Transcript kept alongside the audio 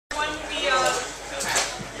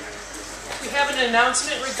an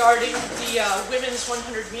announcement regarding the women's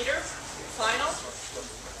 100-meter final.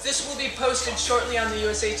 This will be posted shortly on the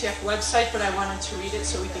USATF website, but I wanted to read it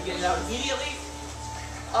so we could get it out immediately.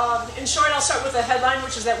 In short, I'll start with the headline,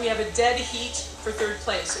 which is that we have a dead heat for third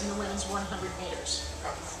place in the women's 100 meters.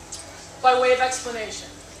 By way of explanation,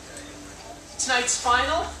 tonight's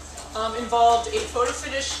final involved a photo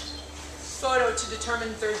finish photo to determine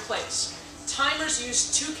third place. Timers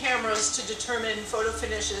use two cameras to determine photo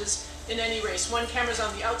finishes in any race. One camera is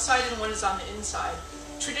on the outside and one is on the inside.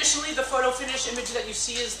 Traditionally, the photo finish image that you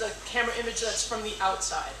see is the camera image that's from the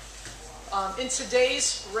outside. In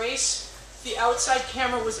today's race, the outside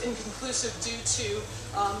camera was inconclusive due to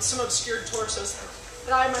some obscured torsos.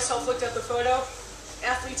 And I myself looked at the photo.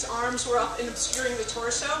 Athletes' arms were up and obscuring the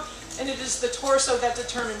torso, and it is the torso that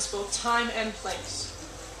determines both time and place.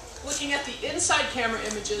 Looking at the inside camera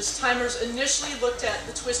images, timers initially looked at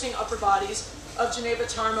the twisting upper bodies of Jeneba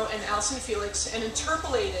Tarmoh and Allyson Felix and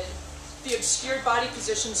interpolated the obscured body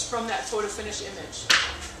positions from that photo finish image.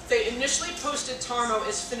 They initially posted Tarmoh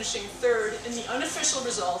as finishing third in the unofficial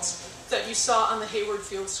results that you saw on the Hayward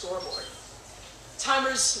Field scoreboard.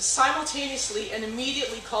 Timers simultaneously and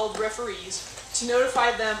immediately called referees to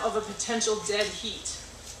notify them of a potential dead heat.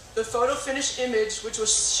 The photo finish image, which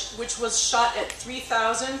was shot at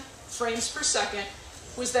 3,000 frames per second,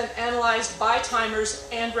 was then analyzed by timers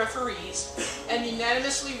and referees and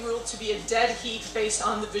unanimously ruled to be a dead heat based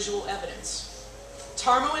on the visual evidence.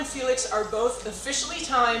 Tarmoh and Felix are both officially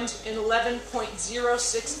timed in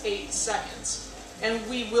 11.068 seconds, and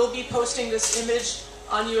we will be posting this image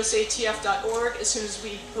on USATF.org as soon as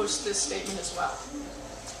we post this statement as well.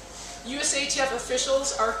 USATF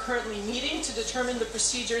officials are currently meeting to determine the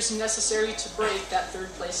procedures necessary to break that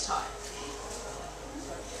third place tie.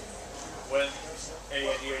 When? Any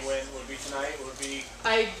idea when would be tonight? Would be?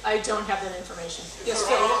 I don't have that information. Yes,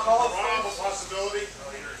 Phil. A possibility?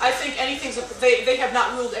 I think anything's. They have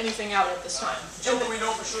not ruled anything out at this time. Joe, do we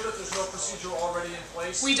know for sure that there's no procedure already in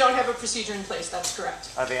place? We don't have a procedure in place. That's correct.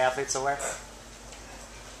 Are the athletes aware?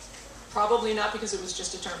 Probably not, because it was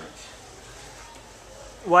just determined.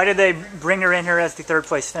 Why did they bring her in here as the third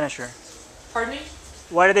place finisher? Pardon me?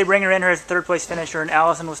 Why did they bring her in here as the third place finisher and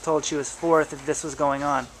Allyson was told she was fourth if this was going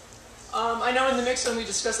on? I know in the mix-zone we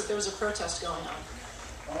discussed that there was a protest going on.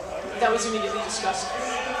 That was immediately discussed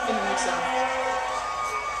in the mix-zone.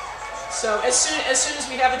 So as soon as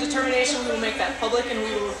we have a determination, we will make that public, and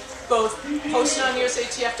we will both post it on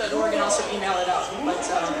USATF.org and also email it out. But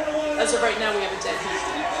as of right now, we have a dead heat.